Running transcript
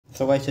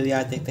तो भाई चलिए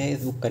आज देखते हैं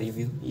इस बुक का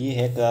रिव्यू। ये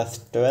है class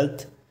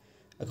 12th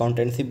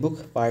accountancy book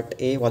part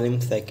A volume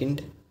second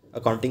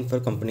accounting for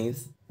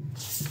companies.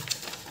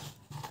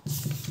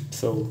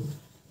 So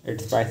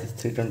it's price is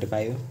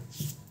 325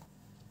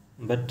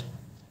 but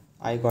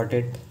I got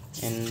it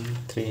in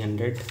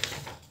 300.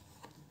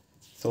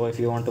 So if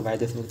you want to buy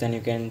this book, then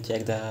you can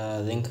check the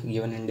link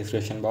given in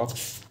description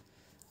box.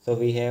 So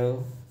we have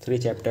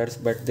 3 chapters,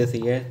 but this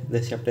year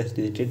this chapter is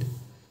deleted.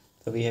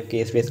 So we have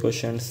case based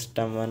questions,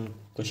 term 1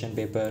 question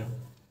paper,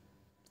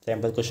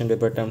 sample question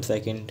paper term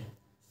second.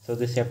 So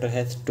this chapter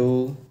has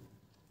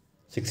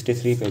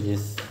 263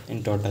 pages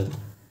in total.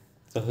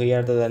 So here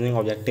are the learning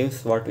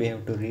objectives, what we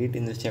have to read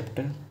in this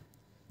chapter.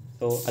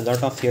 So a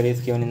lot of theory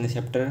is given in this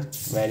chapter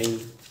very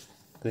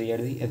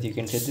clearly, as you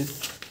can see this.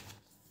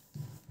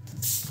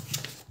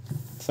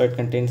 So it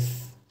contains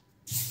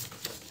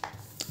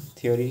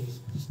theory,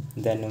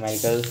 then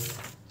numericals.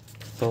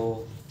 So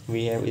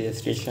we have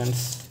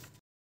illustrations.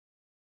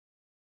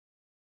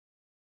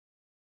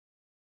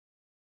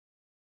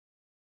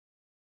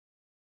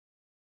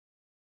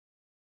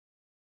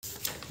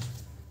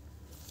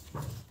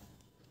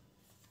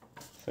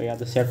 So yeah,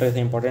 this chapter is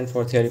important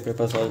for theory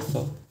purpose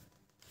also.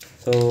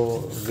 So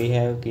we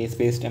have case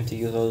based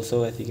MCQs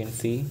also, as you can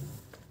see.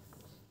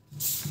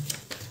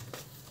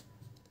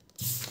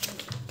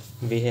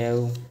 We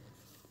have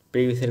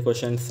previous year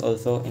questions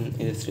also in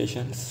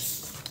illustrations.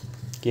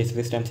 Case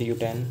based MCQ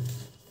 10,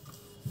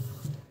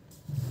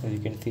 as you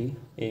can see,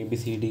 A,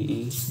 B, C, D, E.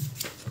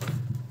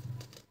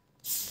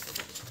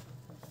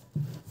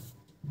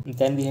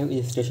 Then we have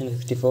illustration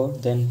 64,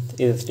 then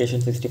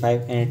illustration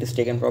 65, and it is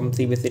taken from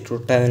CBSE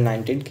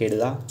 2019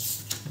 Kerala.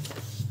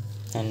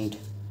 And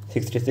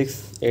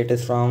 66, it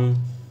is from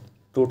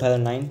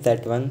 2009,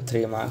 that one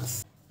 3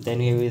 marks. Then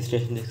we have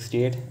illustration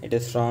 68, it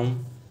is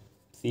from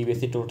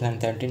CBSE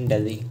 2013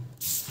 Delhi.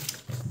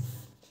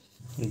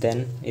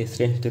 Then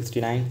illustration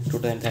 69,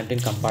 2017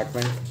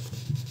 compartment.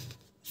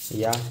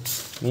 Yeah,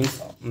 means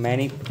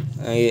many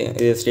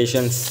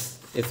illustrations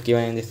is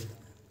given in this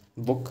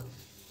book,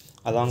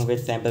 along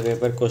with sample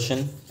paper question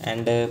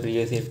and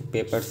previous year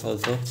papers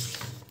also.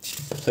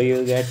 So you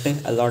will get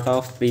a lot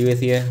of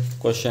previous year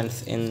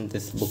questions in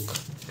this book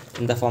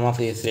in the form of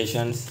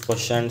illustrations,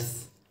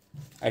 questions,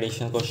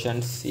 additional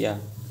questions. Yeah.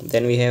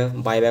 Then we have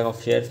buyback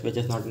of shares, which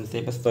is not in the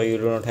syllabus, so you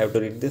do not have to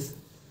read this.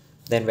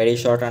 Then very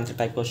short answer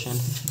type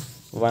questions,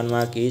 1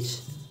 mark each,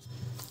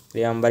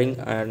 remembering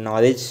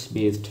knowledge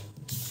based.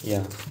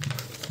 Yeah.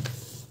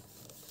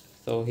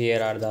 So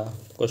here are the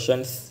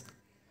questions.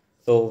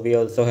 So we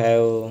also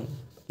have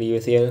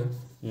previous year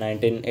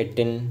 19,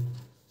 18,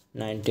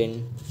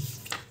 19.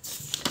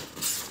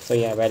 So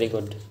yeah, very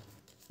good.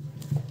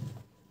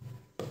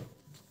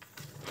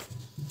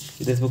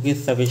 This book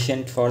is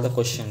sufficient for the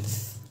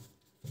questions.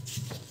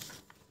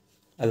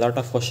 A lot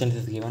of questions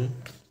is given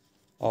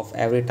of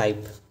every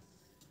type.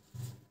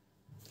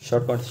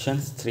 Short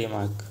questions 3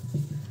 mark,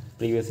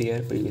 previous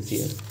year.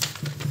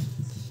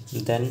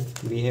 Then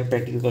we have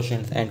practical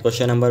questions, and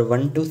question number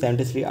 1 to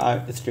 73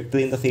 are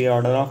strictly in the serial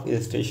order of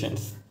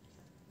illustrations.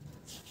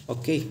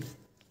 Okay.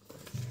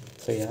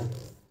 So yeah,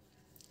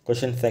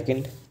 question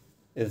second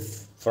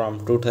is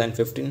from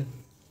 2015.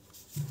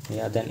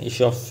 Yeah, then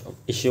issue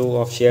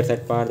of shares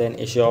at par, then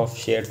issue of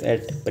shares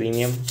at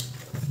premium,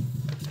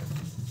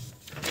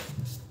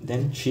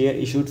 then share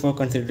issued for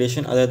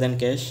consideration other than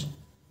cash,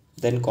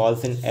 then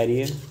calls in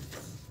arrear,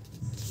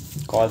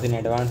 calls in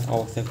advance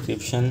of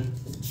subscription,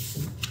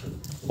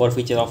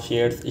 forfeiture of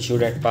shares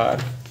issued at par.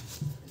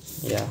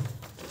 Yeah.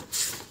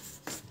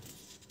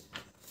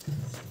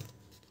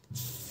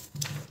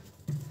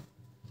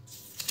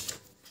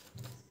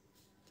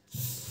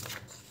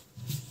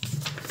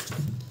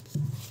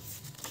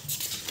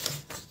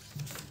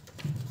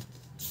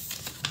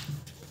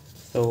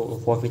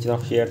 So forfeiture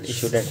of shares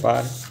issued at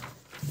par,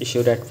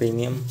 issued at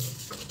premium.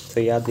 So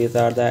yeah, these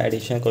are the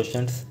additional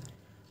questions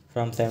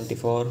from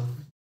 74.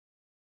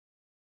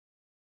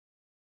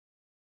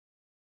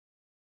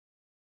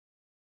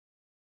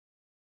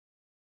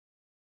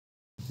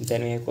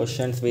 Then we have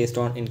questions based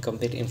on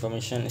incomplete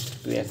information as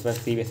per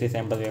CBSE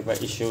sample paper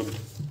issued.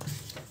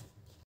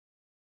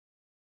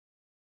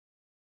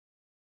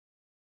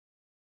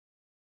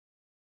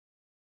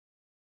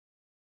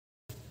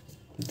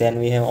 Then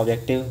we have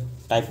objective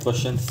type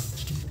questions.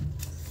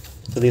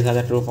 So these are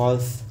the true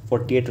false,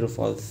 48 true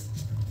false.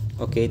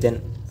 Okay,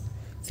 then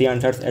see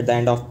answers at the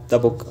end of the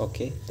book.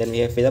 Okay, then we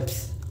have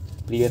fill-ups,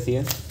 previous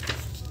year,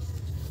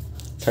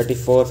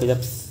 34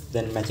 fill-ups.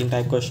 Then matching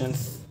type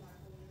questions.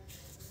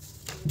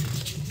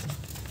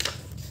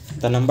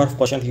 The number of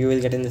questions you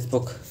will get in this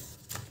book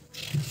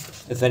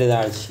is very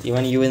large.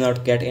 Even you will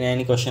not get in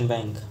any question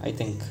bank, I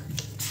think,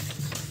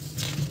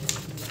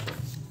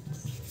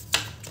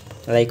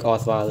 like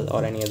Oswald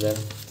or any other.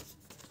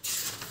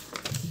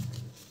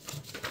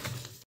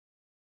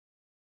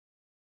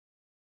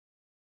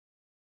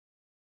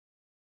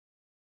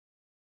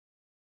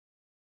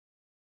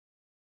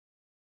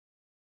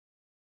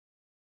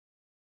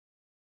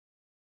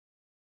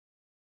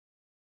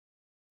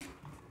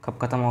 कब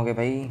खत्म हो गए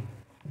भाई?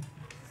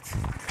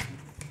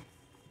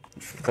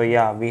 So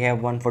yeah, we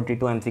have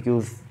 142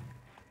 MCQs.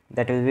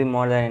 That will be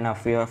more than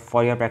enough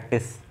for your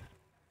practice.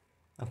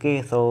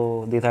 Okay,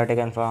 so these are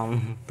taken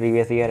from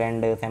previous year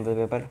and sample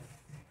paper.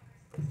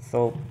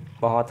 So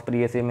बहुत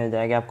previous year मिल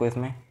जाएगा आपको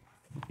इसमें.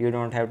 You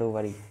don't have to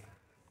worry.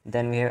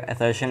 Then we have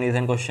assertion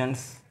reason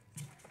questions.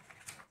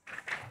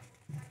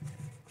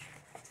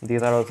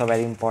 These are also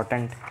very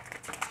important.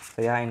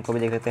 So yeah, इनको भी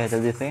देख लेते हैं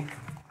जल्दी से.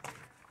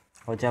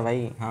 हो जा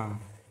भाई. हाँ.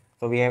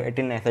 So we have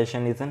 18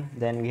 assertion reason.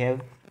 Then we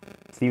have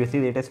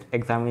CBSE latest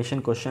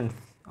examination questions.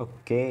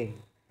 Okay.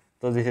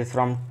 So this is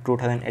from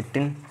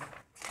 2018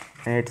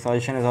 and its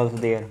solution is also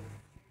there.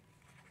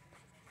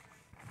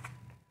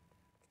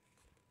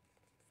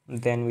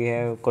 Then we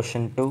have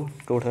question 2,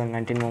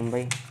 2019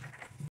 Mumbai.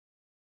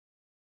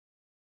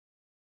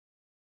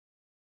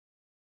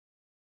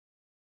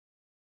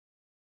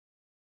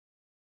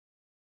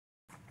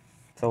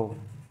 So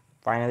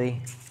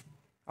finally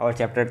our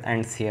chapter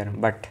ends here,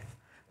 but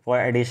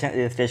for addition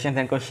illustrations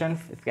and questions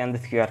scan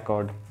this QR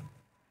code.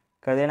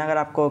 कर देना अगर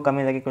आपको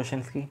कमी लगी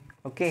questions की.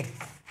 Okay,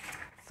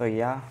 so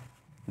yeah,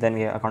 then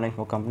we have accounting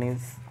for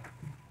companies,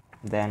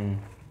 then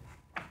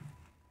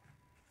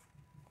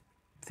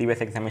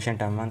CBSE examination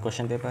term 1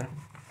 question paper.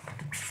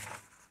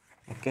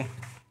 Okay,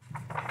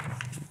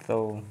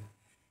 so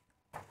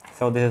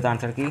this is the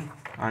answer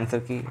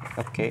key.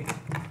 Okay,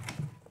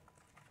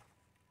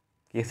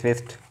 case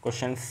based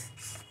questions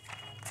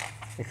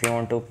if you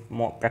want to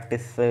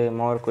practice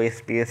more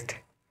quiz based.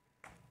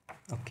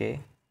 Okay,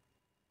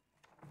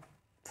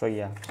 so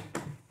yeah,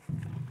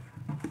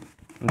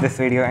 this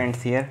video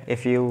ends here.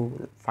 If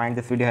you find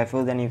this video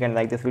helpful, then you can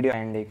like this video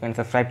and you can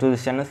subscribe to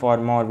this channel for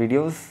more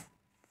videos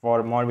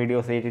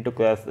related to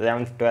class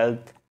 11th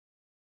 12th